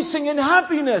rejoicing and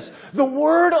happiness. The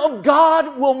Word of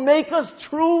God will make us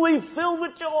truly filled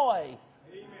with joy.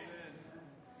 Amen.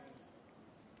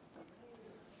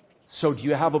 So do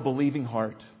you have a believing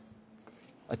heart?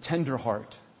 A tender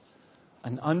heart?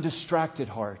 An undistracted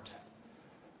heart?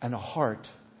 And a heart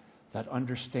that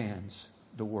understands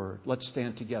the Word? Let's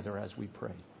stand together as we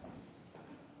pray.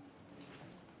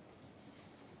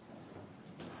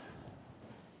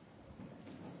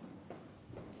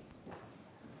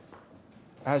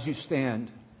 As you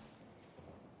stand,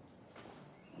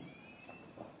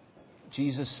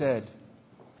 Jesus said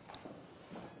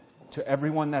to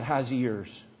everyone that has ears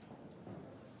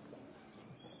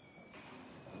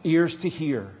to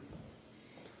hear.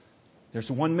 There's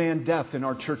one man deaf in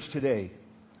our church today,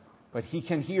 but he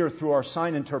can hear through our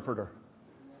sign interpreter.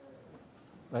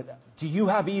 But do you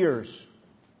have ears?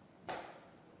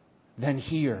 Then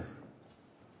hear.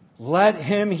 Let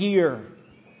him hear.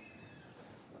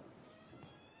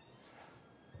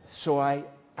 So I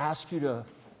ask you to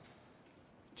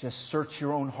just search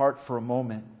your own heart for a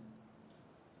moment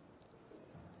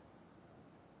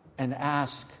and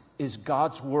ask, is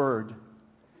God's Word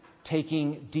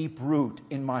taking deep root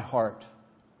in my heart?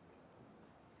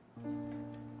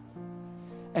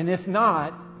 And if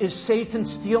not, is Satan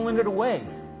stealing it away?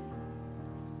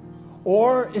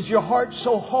 Or is your heart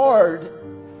so hard,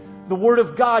 the Word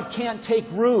of God can't take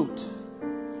root?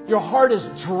 Your heart is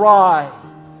dry.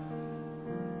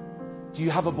 Do you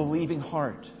have a believing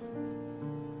heart?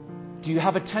 Do you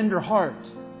have a tender heart?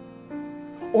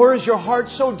 Or is your heart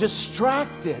so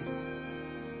distracted?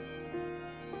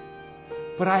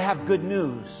 But I have good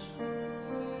news.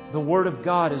 The Word of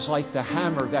God is like the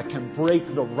hammer that can break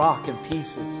the rock in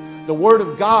pieces. The Word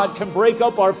of God can break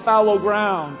up our fallow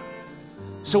ground.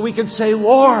 So we can say,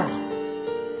 Lord,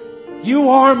 You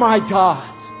are my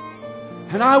God,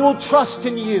 and I will trust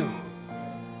in You,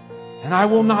 and I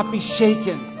will not be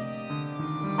shaken.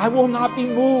 I will not be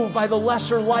moved by the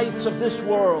lesser lights of this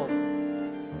world.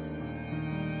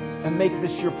 And make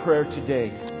this your prayer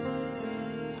today.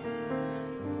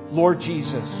 Lord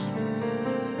Jesus,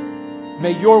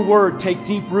 may Your Word take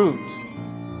deep root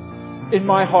in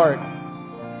my heart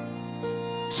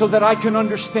so that I can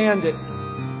understand it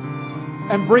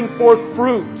and bring forth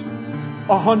fruit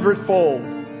 100-fold.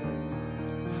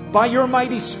 By Your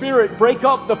mighty Spirit, break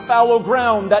up the fallow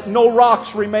ground that no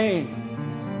rocks remain,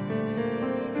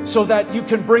 so that You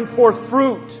can bring forth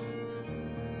fruit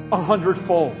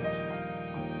 100-fold.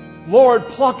 Lord,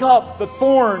 pluck up the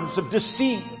thorns of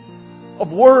deceit,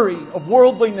 of worry, of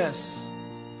worldliness,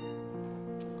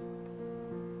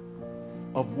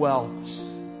 of wealths,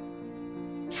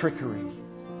 trickery,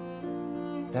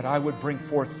 that I would bring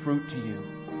forth fruit to You,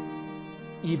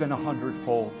 even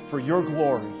 100-fold, for Your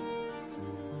glory,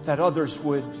 that others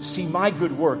would see my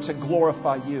good works and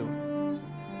glorify You.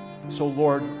 So,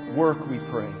 Lord, work, we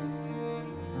pray.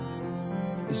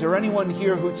 Is there anyone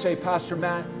here who'd say, Pastor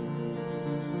Matt,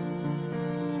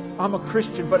 I'm a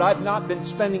Christian, but I've not been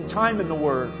spending time in the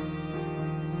Word.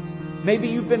 Maybe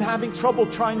you've been having trouble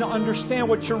trying to understand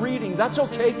what you're reading. That's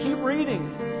okay. Keep reading.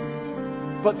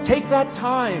 But take that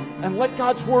time and let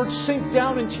God's Word sink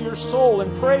down into your soul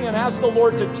and pray and ask the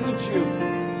Lord to teach you.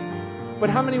 But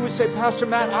how many would say, Pastor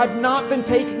Matt, I've not been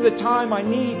taking the time I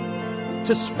need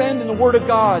to spend in the Word of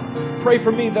God? Pray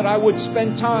for me that I would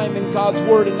spend time in God's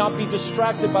Word and not be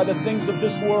distracted by the things of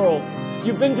this world.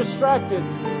 You've been distracted.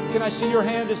 Can I see your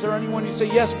hand? Is there anyone who say,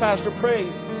 yes, Pastor, pray?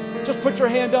 Just put your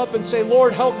hand up and say,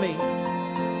 Lord, help me.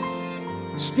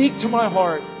 Speak to my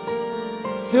heart.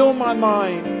 Fill my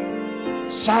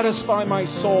mind. Satisfy my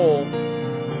soul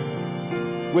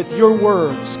with Your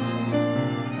words.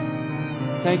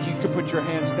 Thank you. You can put your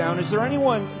hands down. Is there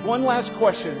anyone, one last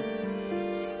question.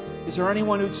 Is there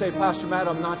anyone who'd say, Pastor Matt,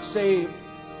 I'm not saved.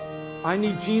 I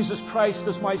need Jesus Christ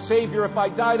as my Savior. If I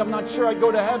died, I'm not sure I'd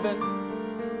go to heaven.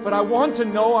 But I want to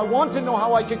know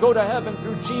how I could go to heaven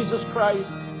through Jesus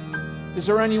Christ. Is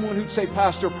there anyone who'd say,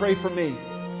 Pastor, pray for me?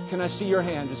 Can I see your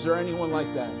hand? Is there anyone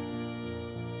like that?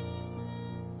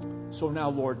 So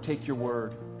now, Lord, take your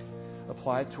word,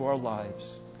 apply it to our lives,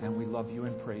 and we love you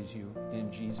and praise you.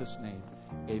 In Jesus' name,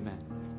 amen.